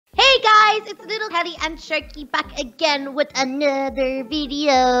guys, it's Little Kelly and Sharky back again with another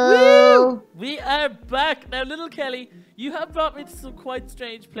video. Woo! We are back. Now, Little Kelly, you have brought me to some quite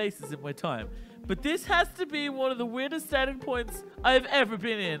strange places in my time. But this has to be one of the weirdest starting points I've ever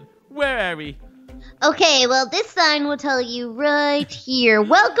been in. Where are we? Okay, well, this sign will tell you right here.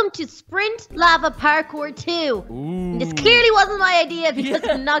 Welcome to Sprint Lava Parkour 2. Ooh. This clearly wasn't my idea because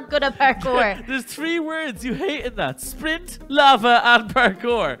I'm not good at parkour. There's 3 words you hate in that. Sprint, lava, and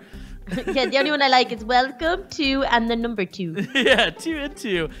parkour. Yeah, the only one I like is welcome to and the number 2. Yeah, 2 and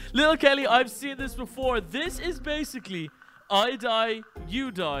 2. Little Kelly, I've seen this before. This is basically I die,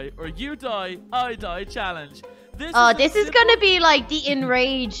 you die, or you die, I die challenge. This is gonna be like the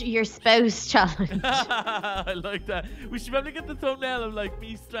enrage your spouse challenge. I like that. We should probably get the thumbnail of like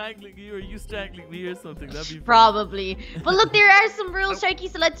me strangling you or you strangling me or something. That'd be fun. Probably. But look, there are some rules, Sharky,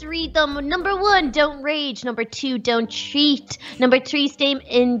 so let's read them. Number 1, don't rage. Number 2, don't cheat. Number 3, stay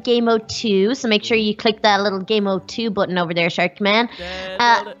in game mode 2. So make sure you click that little game mode 2 button over there, Sharky man.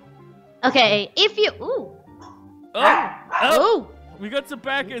 Okay, if you we got some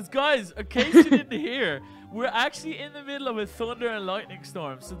backers, guys. In case you didn't hear, we're actually in the middle of a thunder and lightning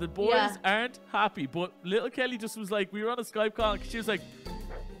storm, so the boys aren't happy. But Little Kelly just was like, we were on a Skype call, and she was like,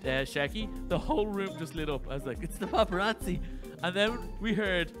 Sharky, the whole room just lit up. I was like, it's the paparazzi. And then we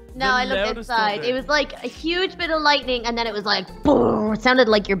heard I looked inside. Thunder. It was like a huge bit of lightning, and then it was like, boom. It sounded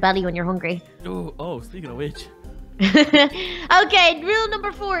like your belly when you're hungry. Oh, speaking of which. Okay, rule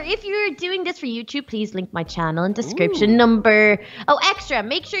number 4. If you're doing this for YouTube, please link my channel in description. Extra.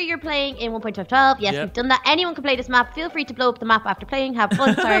 Make sure you're playing in 1.512. Yes, we've done that. Anyone can play this map. Feel free to blow up the map after playing. Have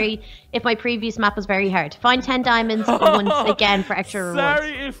fun. Sorry if my previous map was very hard. Find 10 diamonds once again for extra rewards.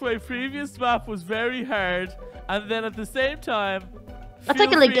 Sorry if my previous map was very hard. And then at the same time, that's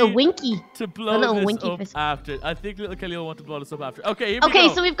like a winky. To blow this up after. I think Little Kelly will want to blow this up after. Okay, here we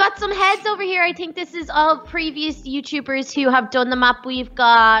go. So we've got some heads over here. I think this is all previous YouTubers who have done the map. We've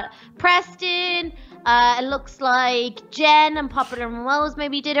got Preston. It looks like Jen and Popular Mose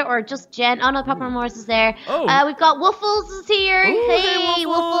maybe did it, or just Jen. Oh no, Popular Mose is there. We've got Woofles is here. Hey,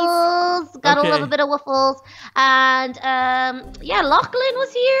 Woofles. Gotta love a bit of Woofles. And Lachlan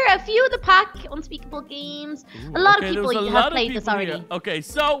was here. A few of the pack, Unspeakable Games. A lot of people have played this already. Here. Okay,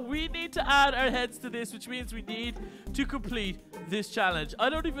 so we need to add our heads to this, which means we need to complete this challenge. I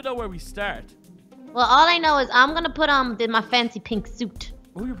don't even know where we start. Well, all I know is I'm gonna put on my fancy pink suit.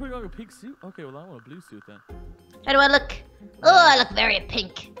 Oh, you're putting on a pink suit? Okay, well, I want a blue suit then. How do I look? Oh, I look very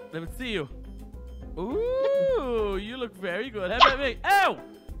pink. Let me see you. Ooh, you look very good. How about me? Ow!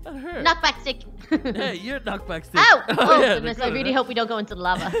 That hurt. Knockback stick. Hey, you're knockback stick. Ow! Oh, goodness, I really hope we don't go into the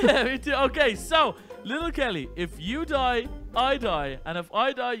lava. Me too. Okay, so, Little Kelly, if you die, I die. And if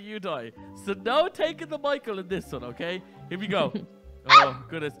I die, you die. So no taking the Michael in this one, okay? Here we go. Oh,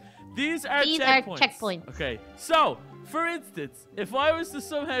 goodness. These are checkpoints. Okay, so, for instance, if I was to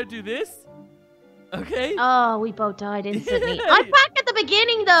somehow do this, okay? Oh, we both died instantly. I'm back at the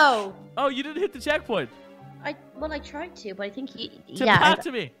beginning, though. Oh, you didn't hit the checkpoint. I tried to, but I think you... To pat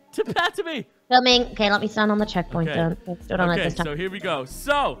to me. Filming. Okay, let me stand on the checkpoint then. Okay, so here we go.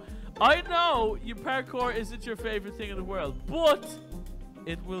 So, I know you parkour isn't your favorite thing in the world, but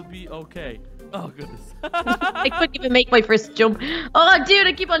it will be okay. Oh, goodness. I couldn't even make my first jump. Oh, dude,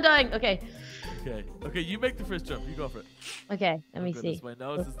 I keep on dying. Okay, you make the first jump. You go for it. Okay, let me see. My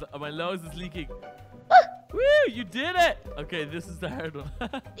nose is leaking. Woo, you did it. Okay, this is the hard one.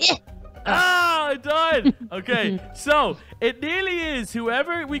 Yeah. I died. Okay, so it nearly is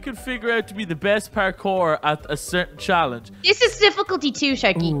whoever we can figure out to be the best parkour at a certain challenge. This is difficulty 2,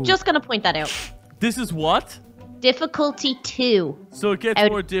 Sharky. Just gonna point that out. This is what? Difficulty 2. So it gets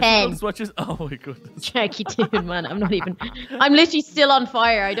more difficult. Oh my goodness. Sharky, dude, man, I'm literally still on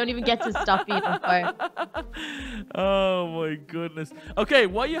fire. I don't even get to stop being on fire. Oh my goodness. Okay,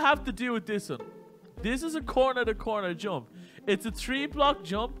 what you have to do with this one? This is a corner-to-corner jump. It's a 3-block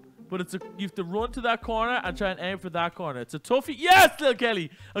jump, but you have to run to that corner and try and aim for that corner. It's a toughie. Yes, Little Kelly.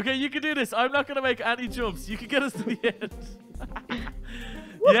 Okay, you can do this. I'm not gonna make any jumps. You can get us to the end.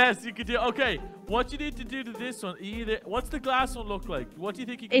 Yes, you can do. Okay, what you need to do to this one, what's the glass one look like? What do you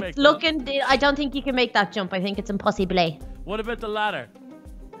think you can make? I don't think you can make that jump. I think it's impossible. What about the ladder?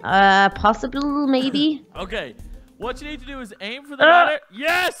 Possible, maybe. Okay, what you need to do is aim for the ladder.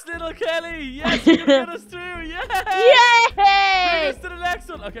 Yes, Little Kelly. Yes, you can get us through. Yes. Yay! Bring us to the next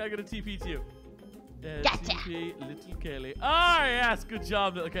one. Okay, I'm gonna TP to you. Gotcha. TP, Little Kelly. Oh yes, good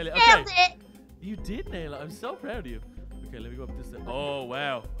job, Little Kelly. Okay. Nailed it. You did nail it. I'm so proud of you. Okay, let me go up this side. Oh,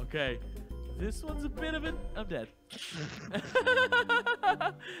 wow. Okay. This one's a bit of it. I'm dead.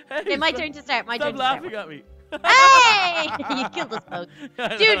 Hey, my turn to start. Stop laughing at me. Hey! You killed us both.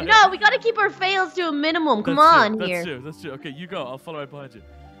 Dude, no, we gotta keep our fails to a minimum. Come on here. That's true. Okay, you go. I'll follow right behind you.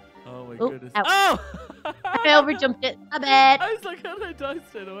 Oh my Oh, goodness. ow. Oh! I overjumped it. I bet. I was like, how did I die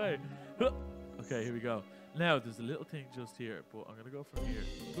straight away? Okay, here we go. Now, there's a little thing just here, but I'm going to go from here.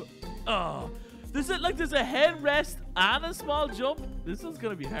 Oh, there's a headrest and a small jump. This one's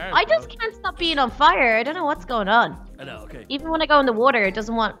going to be hard. I just can't stop being on fire. I don't know what's going on. I know, okay. Even when I go in the water, it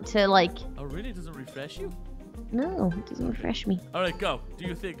doesn't want to, like... Oh, really? It doesn't refresh you? No, it doesn't refresh me. All right, go. Do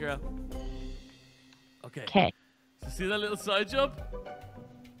your thing, girl. Okay. Okay. So see that little side jump?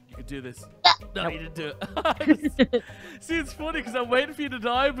 You can do this. No, Nope. you didn't do it. See, it's funny because I'm waiting for you to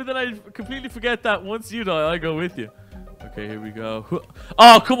die, but then I completely forget that once you die, I go with you. Okay, here we go.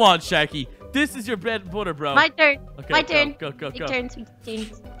 Oh, come on, Sharky. This is your bread and butter, bro. My turn. Okay, My turn. Go. Big turn, sweet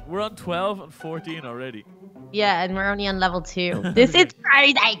turns. We're on 12 and 14 already. Yeah, and we're only on level 2. This is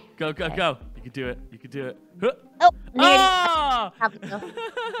crazy. Go. You can do it. You can do it. Oh, nearly. Ah! Have it, though.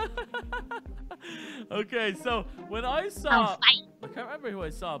 Okay, so when I saw... I can't remember who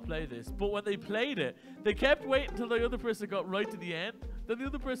I saw play this, but when they played it, they kept waiting until the other person got right to the end. Then the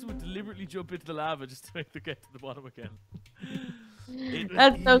other person would deliberately jump into the lava just to make them get to the bottom again.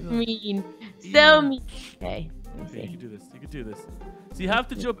 That's so mean. So mean. Okay, let me You see. can do this. You can do this. So you have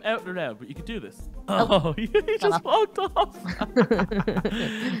to jump out and around, but you can do this. Oh. Oh, he just walked off.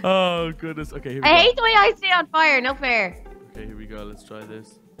 Oh, goodness. Okay, here we go. I hate the way I stay on fire. No fair. Okay, here we go. Let's try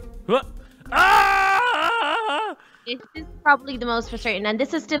this. Ah! This is probably the most frustrating, and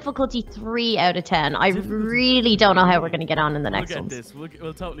this is difficulty 3 out of 10. I really don't know how we're gonna get on in the next We'll one. get this.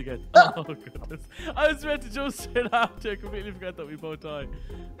 We'll totally get. Oh goodness! I was meant to jump straight after. I completely forgot that we both died.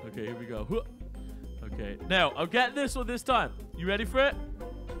 Okay, here we go. Okay, now I'm getting this one this time. You ready for it?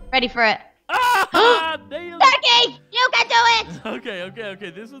 Ready for it. Ah! Nailed it. Becky, you can do it.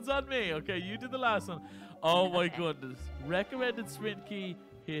 Okay. This one's on me. Okay, you did the last one. Oh my goodness! Recommended sprint key.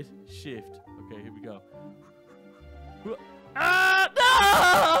 Hit shift. Okay, here we go. Ah,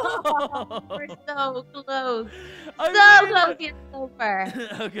 no! We're so close. I So made close it. yet so far.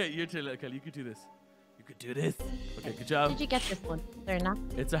 Okay, your turn, little Kelly. You can do this. You can do this. Okay, good job. Did you get this one? Fair enough.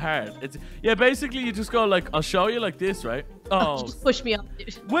 It's a hard. Yeah. Basically, you just go like I'll show you like this, right? Oh, You just push me off,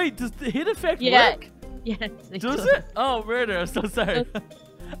 dude. wait. Does the hit effect Yeah. work? Yes. Does it? Oh, murder! I'm so sorry. No.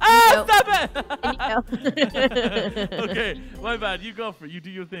 Ah, No. stop There it! you go. Okay, my bad. You go for it. You do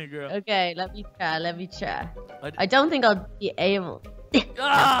your thing, girl. Okay, let me try. I- I don't think I'll be able.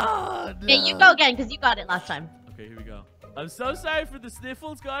 Ah, no. Okay, you go again, because you got it last time. Okay, here we go. I'm so sorry for the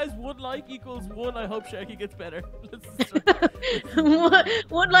sniffles, guys. 1 like equals 1. I hope Sharky gets better.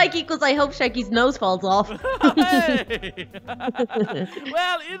 One like equals I hope Sharky's nose falls off. Hey!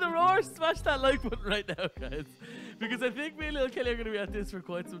 Well, either or, smash that like button right now, guys. Because I think me and little Kelly are going to be at this for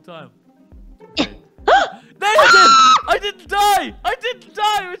quite some time. Okay. Nailed it! I didn't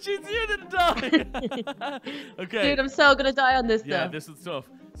die! Which means you didn't die! Okay. Dude, I'm so gonna die on this Yeah, though. this is tough.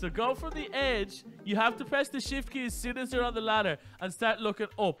 So go from the edge. You have to press the shift key as soon as you're on the ladder and start looking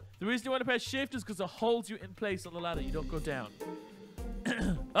up. The reason you want to press shift is because it holds you in place on the ladder. You don't go down.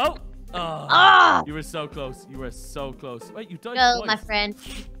 Oh! Ah! You were so close. You were so close. Wait, you died Go, twice. my friend.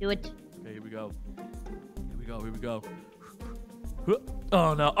 Do it. Okay, here we go. Here we go.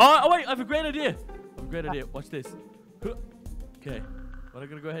 Oh, no. Oh, wait. I have a great idea. Watch this. Okay. What I'm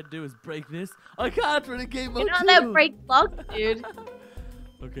going to go ahead and do is break this. I can't run a game You're mode not allowed to 2. break blocks, dude.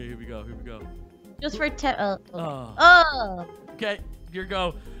 Okay, here we go. Just for Oh. oh. Okay, here we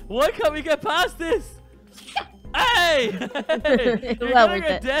go. Why can't we get past this? Hey! Hey! You're Well getting worth your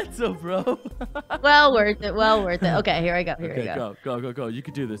it. debts up, bro. Well worth it. Okay, here I go. Here Okay, we go. go. You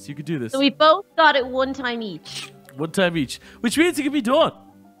can do this. So we both got it 1 time each. 1 time each, which means it can be done.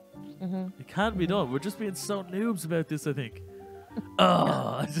 Mm-hmm. It can be done. We're just being so noobs about this, I think.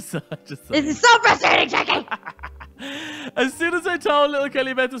 Oh, I just. This is so frustrating, Jackie. As soon as I told little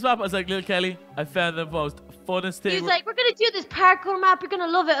Kelly about this map, I was like, little Kelly, I found the most funnest thing. He was like, "We're gonna do this parkour map. You're gonna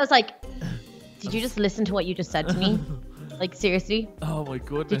love it." I was like, "Did you just listen to what you just said to me? Like seriously? Oh my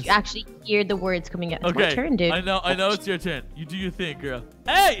goodness. Did you actually hear the words coming out?" It's Okay, my turn, dude. I know it's your turn. You do your thing, girl.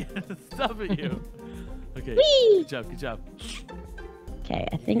 Hey! Stop it, you. Okay, Whee! good job. Okay,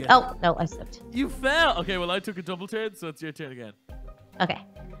 I think. Yeah. Oh no, I slipped. You fell! Okay, well, I took a double turn, so it's your turn again. Okay,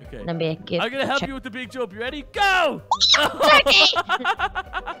 Okay. let me give. I'm gonna help check. you with the big jump. You ready? Go! Jackie!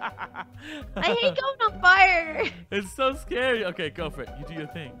 I hate going on fire. It's so scary. Okay, go for it. You do your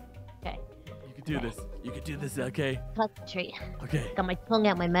thing. Okay, You can do this. You can do this, okay? concentrate. Okay. Got my tongue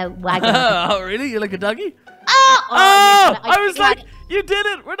out my mouth wagging. Oh, really? You're like a doggy? Oh! Oh! I was nearly like, you did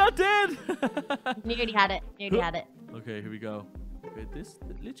it! We're not dead! had it. Nearly had it. Okay, here we go. Okay, this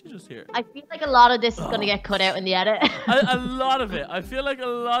literally just here. I feel like a lot of this is gonna get cut out in the edit. A lot of it. I feel like a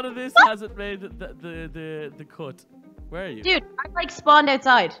lot of this hasn't made the cut. Where are you? Dude, I like spawned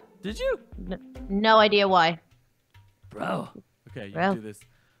outside. Did you? No idea why. Bro. Okay, you Bro. can do this.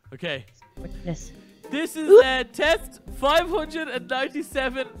 Okay. This. This is test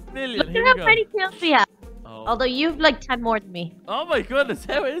 597 million. Look Here at how we go. many kills we have. Oh. Although you've like 10 more than me. Oh my goodness,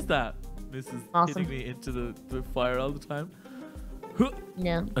 how is that? This is Awesome. hitting me into the fire all the time.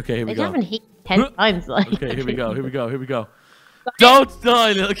 No. Okay, here we They go. haven't hit 10 times. Like. Okay, here we go. Here we go. Here we go. Don't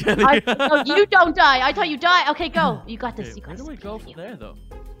die, little Kelly. No, you don't die. I thought you died. Okay, go. You got this. Okay, You got where this. do I go from there, though?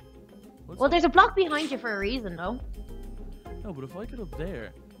 Well, there's a block behind you for a reason, though. No, but if I get up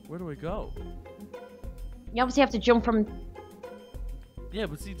there, where do I go? You obviously have to jump from. Yeah,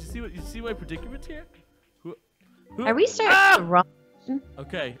 but see, do you see my predicament here? Are we starting the wrong?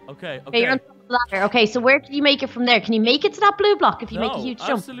 Okay. Okay, you're on top of the ladder. Okay, so where can you make it from there? Can you make it to that blue block if you make a huge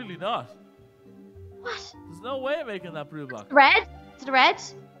jump? Absolutely not. What? There's no way I'm making that blue block. Red? To the red?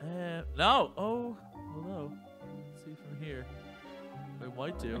 No. Oh no. Let's see from here. I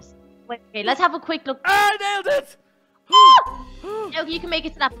might do. Wait, okay, let's have a quick look. I nailed it! Oh, you can make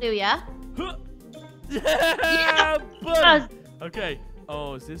it to that blue, yeah? Yeah, buddy! Yes. Okay.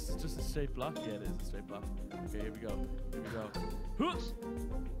 Oh, is this just a straight block? Yeah, it is a straight block. Okay, here we go. Here we go.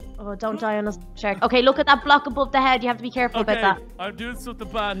 Oh, don't die on us, Shark. Okay, look at that block above the head. You have to be careful Okay, about I'm doing something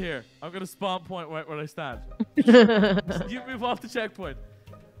bad here. I'm gonna spawn point right where I stand. that. You move off the checkpoint.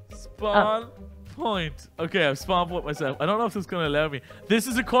 Spawn point. Okay, I've spawn point myself. I don't know if this is gonna allow me. This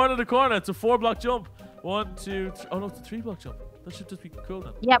is a corner to corner. It's a 4-block jump. 1, 2, 3. Oh no, it's a 3-block jump. That should just be cool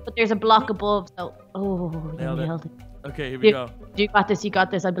then. Yeah, but there's a block above, so... Oh, you nailed it. Okay, here we go. You got this, you got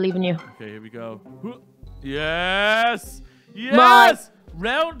this. I believe in you. Okay, here we go. Yes! Yes!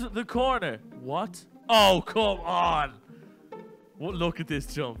 Round the corner. What? Oh, come on! Well, look at this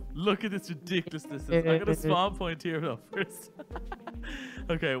jump. Look at this ridiculousness. I'm gonna spawn point here though first.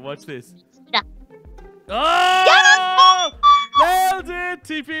 Okay, watch this. Yeah. Oh! Nailed it!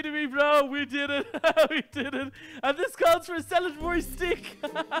 TP to me, bro. We did it. We did it. And this calls for a celebratory stick.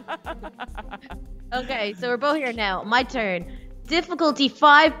 Okay, so we're both here now. My turn. Difficulty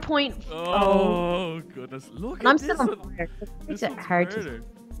 5.0. Oh, goodness. Look And at I'm this still on one. fire. This It's one's hard murder. to...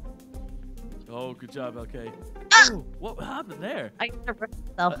 Oh, good job, LK. Ah! Oh, what happened there? I gotta rest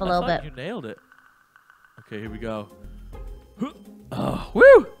myself a I little thought bit. you nailed it. Okay, here we go. Oh,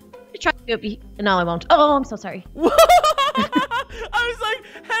 woo! Try to do it. No, I won't. Oh, I'm so sorry. I was like,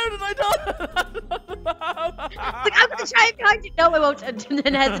 how did I Like, I'm gonna try it behind you. No, I won't. And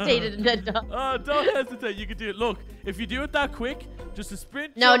then hesitated and then no. Oh, don't hesitate. You can do it. Look, if you do it that quick, just a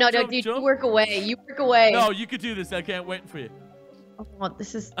sprint. No, jump, no, jump, dude, jump. you work away. You work away. No, you could do this. I can't wait for you. Oh,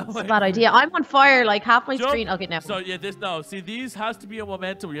 this is Oh, a wait. bad idea. I'm on fire, like half my Jump. screen. Okay, now. So yeah, this no. See, these has to be a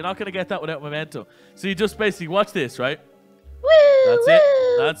momentum. You're not gonna get that without momentum. So you just basically watch this, right? Woo, That's woo. it.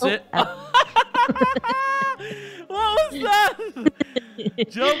 That's Oh, it. ow. What was that?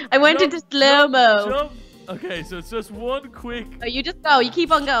 Jump. I went jump, into slow-mo. Jump. Okay, so it's just one quick. Oh, you just go. You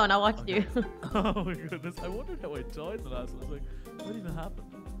keep on going. I'll watch you. Oh my goodness! I wondered how I died the last one. I was like, what even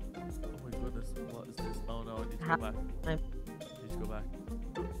happened? Oh my goodness! What is this? Oh no! I need to go back. I need to go back.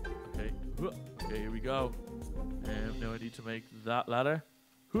 Okay. Okay, here we go. Now I need to make that ladder.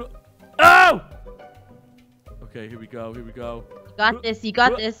 Oh! Okay, here we go. Here we go. You got this. You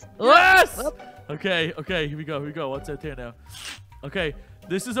got this. Yes! Whoop. Okay, okay, here we go, here we go. What's out there now? Okay,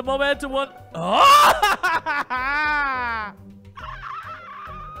 this is a momentum one. Oh!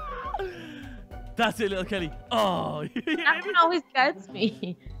 That's it, little Kelly. Oh, That one always gets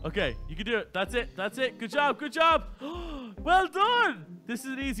me. okay, you can do it. That's it. That's it. Good job. Good job. Well done. This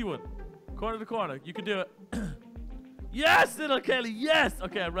is an easy one. Corner to corner. You can do it. Yes, little Kelly. Yes.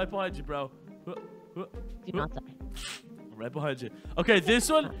 Okay, I'm right behind you, bro. Do not die. Right behind you. Okay, this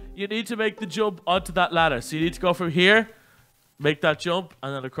one, you need to make the jump onto that ladder. So you need to go from here, make that jump,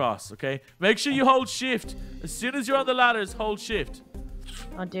 and then across, okay? Make sure you hold shift. As soon as you're on the ladders, hold shift.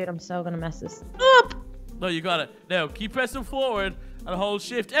 Oh, dude, I'm so gonna mess this up. No, you got it. Now, keep pressing forward and hold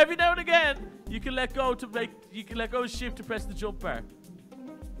shift. Every now and again, you can let go of shift to press the jump bar.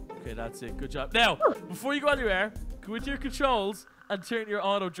 Okay, that's it. Good job. Now, before you go anywhere, go into your controls and turn your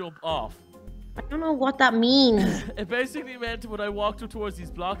auto jump off. I don't know what that means. It basically meant when I walked up towards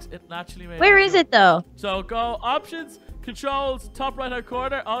these blocks, it naturally made Where is it, though? So go options, controls, top right hand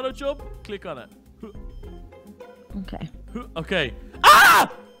corner, auto jump, click on it. Okay. Okay.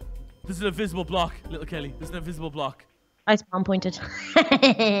 Ah! There's an invisible block, little Kelly. There's an invisible block. I spawn pointed.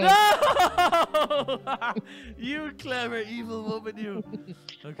 No! You clever evil woman, you.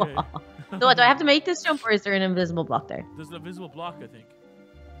 Okay. So what, do I have to make this jump, or is there an invisible block there? There's an invisible block, I think.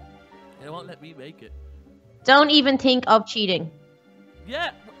 It won't let me make it. Don't even think of cheating.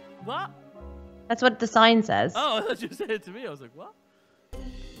 Yeah. What? That's what the sign says. Oh, I thought you said it to me. I was like, what?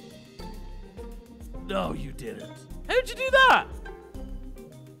 No, you didn't. How'd you do that?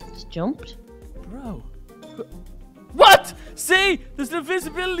 Just jumped. Bro. What? See? There's an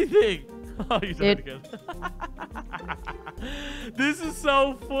invisibility thing. Oh, you did it again. This is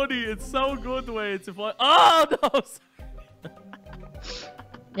so funny. It's so good the way it's applied. Oh, no.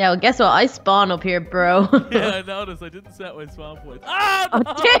 Yeah, well, guess what? I spawn up here, bro. Yeah, I noticed. I didn't set my spawn points. Oh,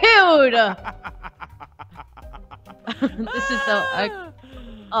 no. Dude! This is so...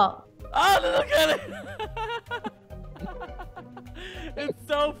 Oh. Oh, look at it. It's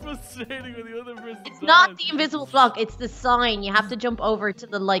so frustrating when the other person It's not the invisible block, it's the sign. You have to jump over to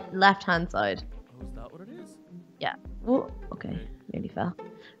the left-hand side. Oh, is that what it is? Yeah. Oh, okay. Nearly fell.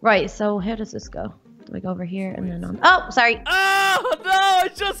 Right, so how does this go? Do I go over here and then on? Oh, sorry. Oh, no, I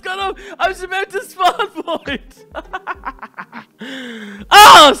just got up. I was about to spawn point.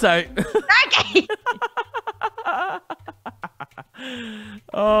 Oh, sorry. Okay.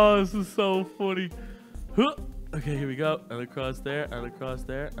 Oh, this is so funny. Huh. Okay, here we go. And across there, and across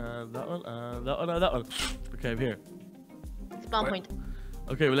there, and that one, and that one, and that one. Okay, I'm here. Spawn point.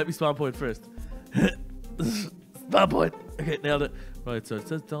 Okay, well, let me spawn point first. Spawn point. Okay, nailed it. Right, so it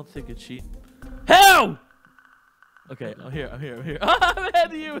says don't think it's cheating. How? Okay, I'm here, I'm here, I'm here. Oh, I'm ahead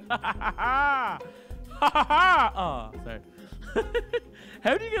of you. Oh, sorry.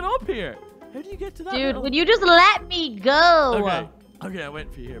 How do you get up here? How do you get to that? Dude, would you just let me go? Okay, okay, I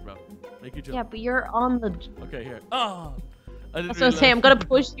went for you here, bro. Make you jump. Yeah, but you're on the... Okay, here. Oh! I didn't So say I'm gonna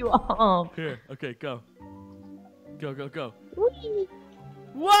push you off. Here, okay, go. Go, go, go. Whee.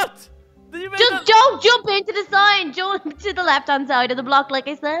 What? Did you make Just don't jump into the sign. Jump to the left-hand side of the block, like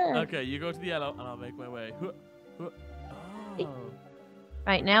I said. Okay, you go to the yellow, and I'll make my way. Oh.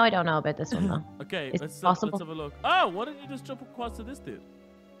 Right, now I don't know about this one, though. Okay, Is let's it possible? have a look. Oh, why didn't you just jump across to this dude?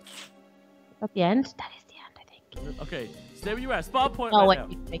 At the end? That is the end, I think. Okay, stay where you are. Spawn point Oh, right wait, now.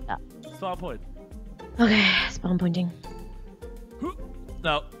 you can make that. Spawn point. Okay, spawn pointing.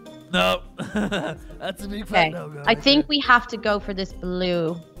 No. No. That's a big Okay, fat no-go. I think we have to go for this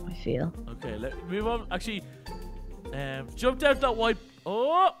blue, I feel. Okay, let's move on. Actually, jump down that white.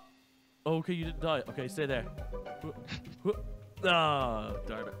 Oh! Okay, you didn't die. Okay, stay there. Oh,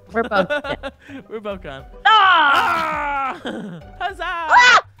 darn it. We're both dead. We're both gone. Ah! Huzzah!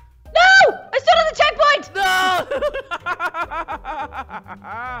 Ah! No! I stood on the checkpoint! No!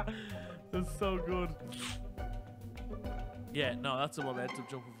 That's so good. Yeah, no, that's a momentum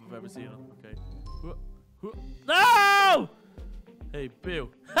jump if I've ever seen him. Okay. No! Hey, boo.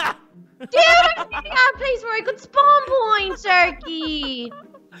 Dude, I didn't even have a place where I could spawn point, Sharky.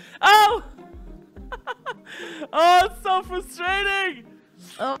 Oh! Oh, it's so frustrating!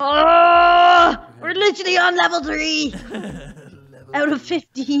 Oh, we're literally on level 3 out of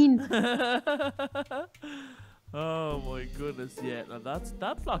 15. Oh my goodness, yeah. Now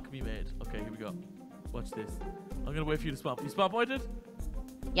that block can be made. Okay, here we go. Watch this. I'm gonna wait for you to spawn. You spawn pointed?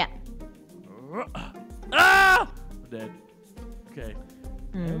 Yeah. Ah! I'm dead. Okay.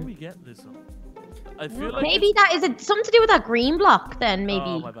 How are we getting this one? I feel like maybe that is something to do with that green block then, maybe.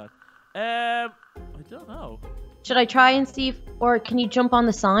 Oh my bad. I don't know. Should I try and see if, or can you jump on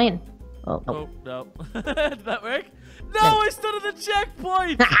the sign? Oh, Oh no. Did that work? No, I stood at the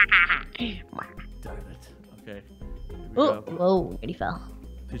checkpoint! Darn it. Okay. Oh, whoa, really fell.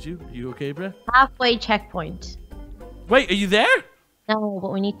 Did you? Are you okay, bruh? Halfway checkpoint. Wait, are you there? No,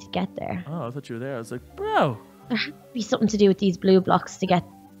 but we need to get there. Oh, I thought you were there. I was like, bro. There has to be something to do with these blue blocks to get...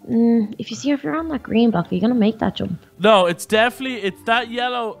 if you're on that green block, are you going to make that jump? No, it's that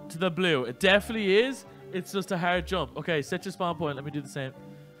yellow to the blue. It definitely is. It's just a hard jump. Okay, set your spawn point. Let me do the same.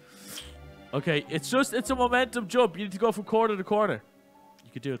 Okay, it's a momentum jump. You need to go from corner to corner.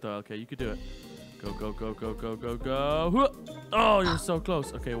 You could do it though. Okay, you could do it. Go, go, go, go, go, go, go. Oh, you're so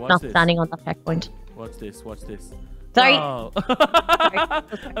close. Okay, watch Not this. standing on that checkpoint. Watch this. Watch this. Sorry. Oh. Sorry.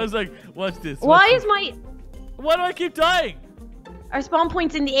 I was like, watch this. Why is my... Why do I keep dying? Our spawn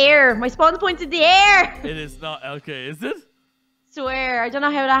point's in the air. My spawn point's in the air. It is not. Okay, is it? Swear, I don't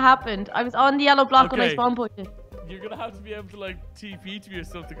know how that happened. I was on the yellow block when I Okay. spawn pointed. You're going to have to be able to, like, TP to me or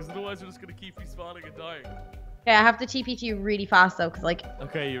something, because otherwise you're just going to keep respawning and dying. Okay, I have to TP to you really fast, though, because, like...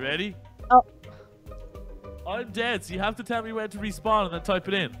 Okay, you ready? Oh. I'm dead, so you have to tell me when to respawn and then type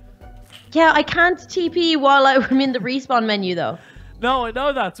it in. Yeah, I can't TP while I'm in the respawn menu, though. No, I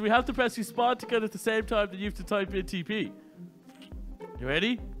know that. So we have to press respawn together at the same time that you have to type in TP. You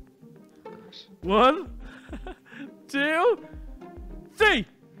ready? 1, 2, 3.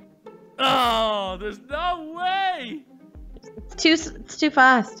 Oh, there's no way. It's too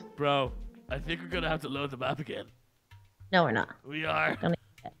fast. Bro, I think we're gonna have to load the map again. No, we're not. We are.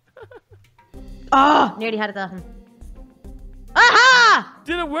 Oh, nearly had it that time. Aha!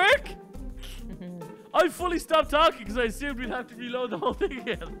 Did it work? I fully stopped talking because I assumed we'd have to reload the whole thing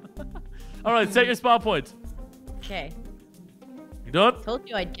again. Alright, set your spawn point. Okay. You done? Told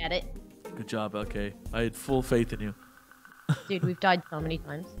you I'd get it. Good job, LK. I had full faith in you. Dude, we've died so many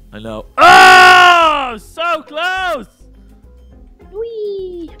times. I know. Oh! So close!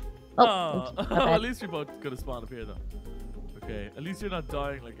 Whee! Oh, at least we're both gonna spawn up here though. Okay, at least you're not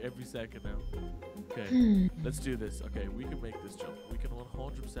dying like every second now. Okay, let's do this. Okay, we can make this jump. We can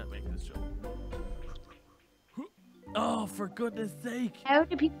 100% make this jump. Oh, for goodness sake! How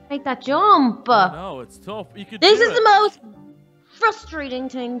do people make that jump? No, it's tough. You could. This is the most frustrating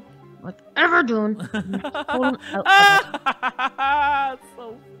thing I've ever done. That's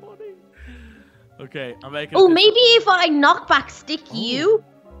so funny. Okay, I'm making. Oh, maybe if I knockback stick you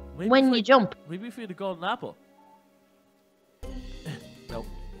when you jump. Maybe for the golden apple. Nope.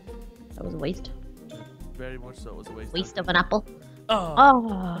 That was a waste. Very much so. It was a waste. Waste of an apple.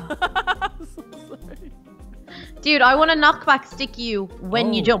 Oh. So sorry. Dude, I want to knockback stick you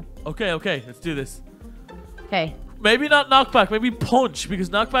when you jump. Okay, okay. Let's do this. Okay. Maybe not knockback. Maybe punch, because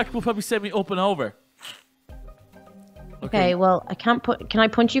knockback will probably send me up and over. Okay, well, I can't put. Can I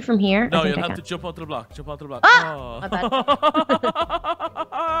punch you from here? No, you'll have to jump onto the block. Jump onto the block. Ah!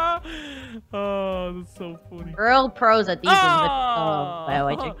 Oh. Oh, that's so funny. We're all pros at these ones. Oh, wow,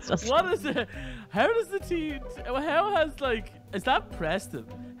 I jinxed us. What is it? How does the team? How has like? Is that Preston?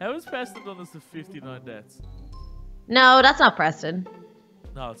 How has Preston done us to 59 deaths? No, that's not Preston.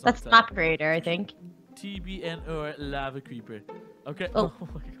 No, it's not. That's map creator, I think. TBN or lava creeper. Okay. Oh, oh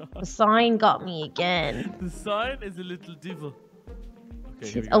my god. The sign got me again. The sign is a little devil. Okay.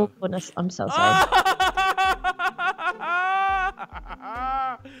 Here we Oh go. goodness, I'm so sorry.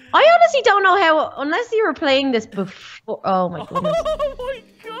 I honestly don't know how, unless you were playing this before. Oh my goodness. Oh my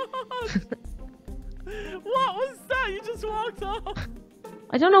god! What was that? You just walked off.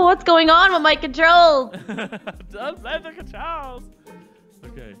 I don't know what's going on with my controls. Don't play the controls.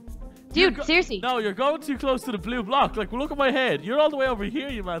 Okay. Dude, seriously. No, you're going too close to the blue block. Like, look at my head. You're all the way over here,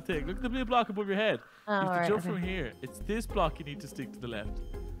 you mad thing. Look at the blue block above your head. Oh, you have to right, jump from here. It's this block you need to stick to the left.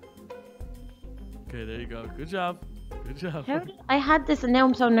 Okay, there you go. Good job. Good job. How did I had this and now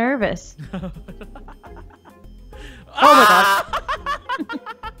I'm so nervous. Oh my god.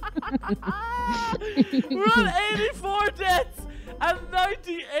 We're on 84 deaths and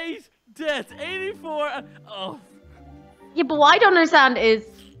 98 deaths. 84 and... Oh. Yeah, but what I don't understand is...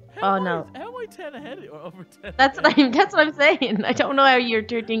 How no. How am I 10 ahead of you, or over 10? That's what I'm saying. I don't know how you're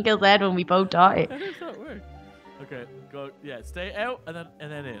 13 kills ahead when we both die. How does that work? Okay, go. Yeah, stay out and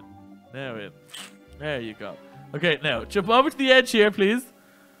then in. Now in. There you go. Okay, now jump over to the edge here, please.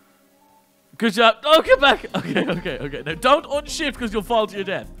 Good job. Oh, get back. Okay. Now don't unshift because you'll fall to your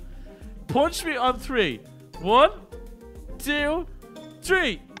death. Punch me on 3. 1, 2,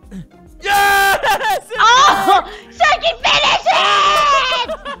 3. Yes! Oh! Sharky, finish it!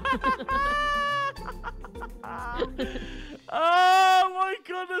 Oh my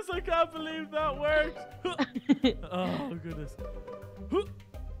goodness, I can't believe that worked. Oh goodness.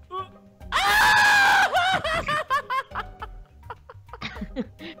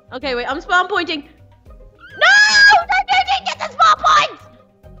 Okay, wait, I'm spawn pointing. No! Don't get the spawn points!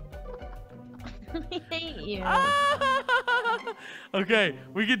 I hate you. Okay,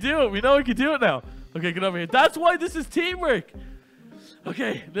 we can do it. We know we can do it now. Okay, get over here. That's why this is teamwork.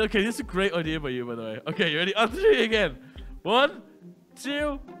 Okay, this is a great idea by you, by the way. Okay, you ready? On 3 again. 1,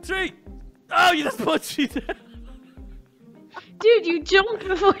 2, 3. Oh, you just punched me down. Dude, you jumped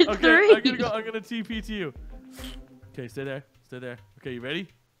before 3. I'm gonna TP to you. Okay, stay there. Stay there. Okay, you ready?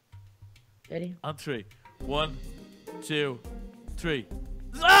 Ready? On 3. 1, 2, 3.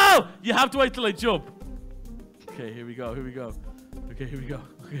 Oh! You have to wait till I jump. Okay, here we go. Okay, here we go.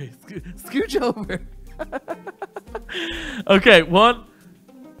 Okay, scooch over. Okay, 1,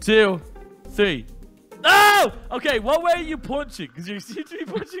 2, 3. No! Okay, what way are you punching? Because you seem to be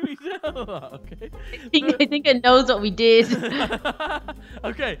punching me down a lot, okay? I think it knows what we did.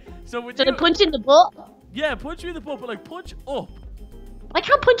 Okay, so when Should I punch in the butt? Yeah, punch me in the butt, but like punch up. I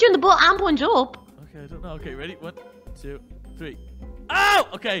can't punch you in the butt and punch up. Okay, I don't know. Okay, ready? 1, 2, 3. Oh!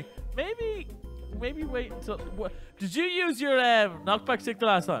 Okay, maybe wait until... Did you use your knockback stick the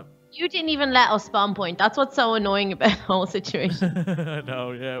last time? You didn't even let us spawn point. That's what's so annoying about the whole situation. I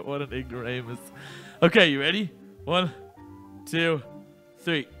know, yeah. What an ignoramus. Okay, you ready? 1, 2,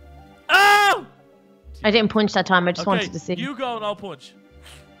 3. Oh! I didn't punch that time. I just wanted to see. You go and I'll punch.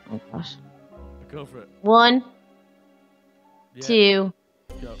 Oh gosh. Go for it. 1, Yeah. 2,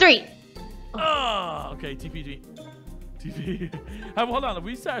 Go. 3. Oh, okay. TP. Hold on.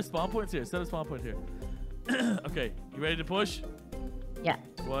 We start spawn points here. Set a spawn point here. Okay, you ready to push? Yeah.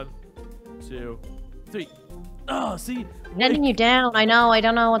 1, 2, 3. Oh, see? Letting you down. I know. I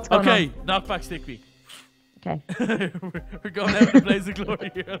don't know what's going on. Okay, knockback stick me. Okay. We're going out in a blaze of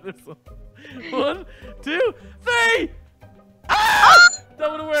glory here on this one. 1, 2, 3. Ah!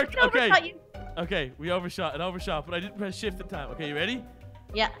 That would have worked. Okay. Okay, we overshot. It overshot, but I didn't press shift in time. Okay, you ready?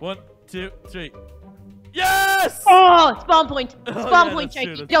 Yeah. 1, 2, 3. Yes! Oh, spawn point. Oh, Spawn yeah, point, that's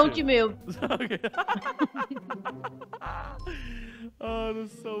true, Sharky. that's Don't true. you move. Okay. Oh,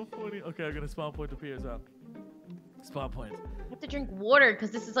 that's so funny. Okay, I'm gonna spawn point up here as well. Spawn point. I have to drink water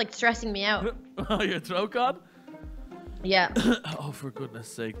because this is like stressing me out. Oh, your throat gone? Yeah. Oh, for goodness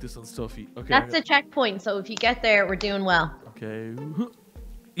sake, this one's stuffy. Okay. That's a checkpoint, so if you get there, we're doing well. Okay.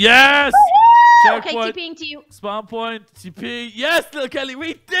 Yes! Okay, Checkpoint. TPing to you. Spawn point. TP. Yes, little Kelly,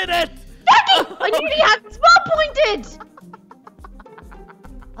 we did it! Sharky! I nearly had spawn pointed!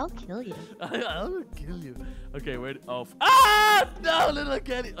 I'll kill you. I'll kill you. Okay, where? Oh. Ah! No, little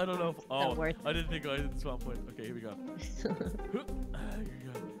Kelly. I don't know. Oh, worth I didn't think I did the spawn point. Okay, here we go. Here we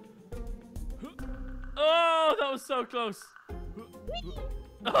go. Oh, that was so close.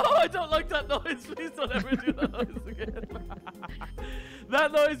 Oh, I don't like that noise. Please don't ever do that noise again.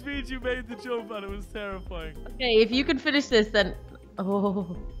 That noise means you made the jump and it was terrifying. Okay, if you can finish this, then...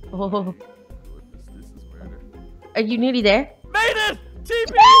 Oh. This is murder. Are you nearly there? Made it!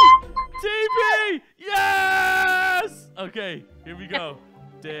 TP! TP! Yes! Okay, here we go.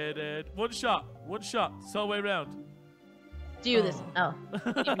 Did it. One shot. So way round. Do this. Oh.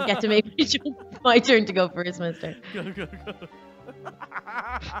 You didn't get to make me jump. My turn to go first, mister. Go.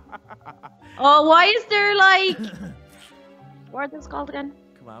 Oh, why is there like... What are those called again?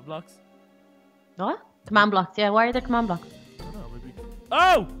 Command blocks? What? Command blocks, yeah. Why are there command blocks? I don't know, maybe.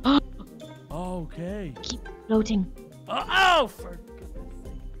 Oh! Okay. Keep floating. Oh, for goodness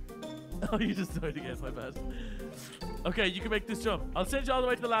sake. Oh, you just died again, my bad. Okay, you can make this jump. I'll send you all the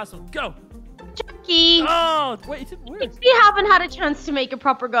way to the last one. Go! Chucky! Oh, wait, it didn't work. We haven't had a chance to make a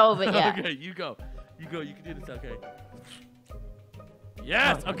proper go of it yet. Okay, you go. You can do this, okay.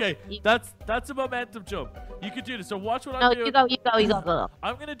 Yes, Oh, okay. That's a momentum jump. You can do this. So watch what No, I'm doing. you go.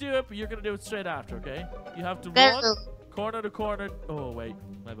 I'm gonna do it, but you're gonna do it straight after, okay? You have to Go. run corner to corner. Oh wait,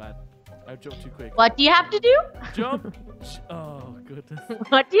 my bad. I jumped too quick. What do you have to do? Jump. Oh goodness.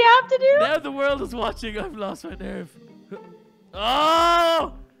 What do you have to do? Now the world is watching. I've lost my nerve.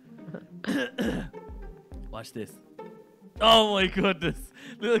 Oh! Watch this. Oh my goodness.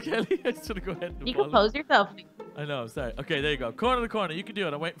 Little Kelly, I just want to go ahead and You compose yourself. I know, I'm sorry. Okay, there you go. Corner to corner. You can do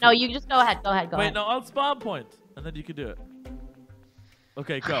it. I'm waiting for No, you. you just go ahead. Go Wait, ahead. no, I'll spawn point. And then you can do it.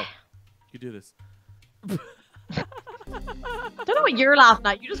 Okay, go. You do this. I don't know what you're laughing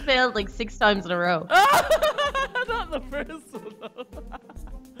at. You just failed like 6 times in a row. Not the first one,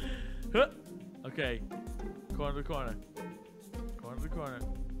 though. Okay. Corner to corner. Corner to corner.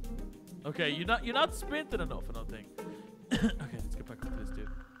 Okay, you're not sprinting enough, I don't think. Okay, let's get back up to this dude.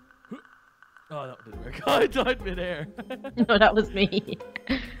 Oh, that didn't work. Oh, I died midair. No, that was me.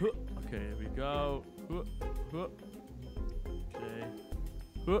 Okay, here we go. Okay.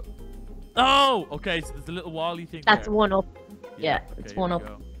 Oh, okay, so there's a little wally thing That's there. one up. Yeah, Yeah, it's okay, one here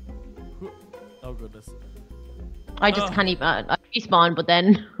up. we go. Oh, goodness. I just can't even. I respawn, but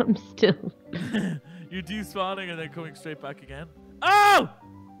then I'm still. You're despawning and then coming straight back again. Oh!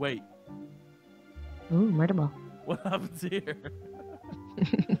 Wait, Ooh, murder ball. what happens here?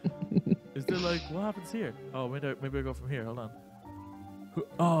 Is there like, what happens here? Oh, maybe I go from here. Hold on.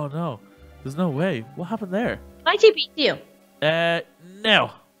 Oh, no. There's no way. What happened there? I TP you.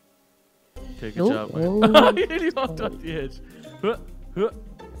 No. Okay, good job. Oh. Oh, you nearly walked off the edge.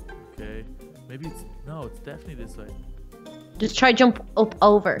 Okay. Maybe it's, no, it's definitely this way. Just try jump up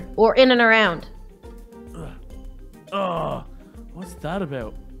over or in and around. Oh, what's that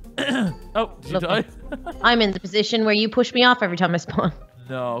about? Oh, did you Lovely. die? I'm in the position where you push me off every time I spawn.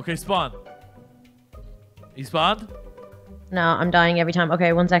 No. Okay, spawn. You spawned? No, I'm dying every time.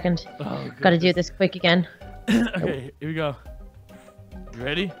 Okay, 1 second. Oh, Gotta do goodness. this quick again. Okay, here we go. You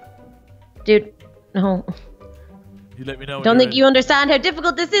ready? Dude, no. You let me know when Don't you're think ready. you understand how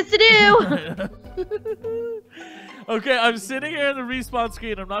difficult this is to do. Okay, I'm sitting here in the respawn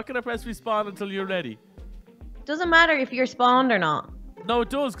screen. I'm not gonna press respawn until you're ready. Doesn't matter if you're spawned or not. No, it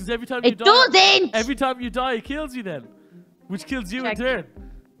does, because every time you It die... doesn't! Every time you die, it kills you then. Which kills you in turn.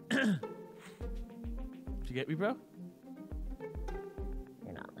 Did you get me, bro?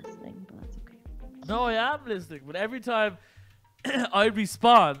 You're not listening, but that's okay. No, I am listening, but every time I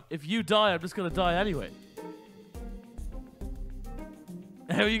respawn, if you die, I'm just going to die anyway.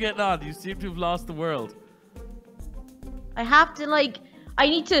 How are you getting on? You seem to have lost the world. I have to, like... I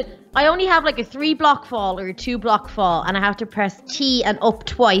only have like a 3-block fall or a 2-block fall, and I have to press T and up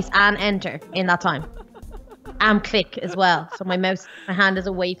twice and enter in that time. And click as well. So my hand is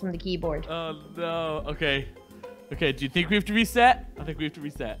away from the keyboard. Oh no. Okay. Okay, do you think we have to reset? I think we have to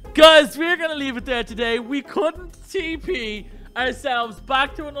reset. Guys, we're gonna leave it there today. We couldn't TP ourselves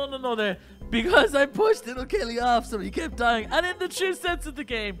back to one another because I pushed little Kelly off, so he kept dying. And in the true sense of the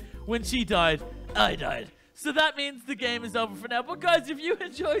game, when she died, I died. So that means the game is over for now. But guys, if you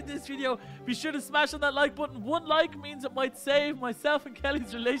enjoyed this video, be sure to smash on that like button. 1 like means it might save myself and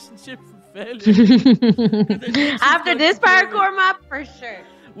Kelly's relationship from failure. After this parkour map, for sure.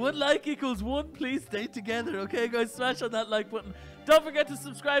 1 like equals 1. Please stay together. Okay, guys, smash on that like button. Don't forget to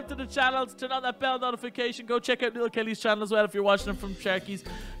subscribe to the channel, to turn on that bell notification. Go check out Little Kelly's channel as well if you're watching it from Sharky's.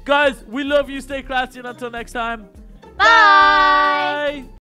 Guys, we love you. Stay classy, and until next time. Bye.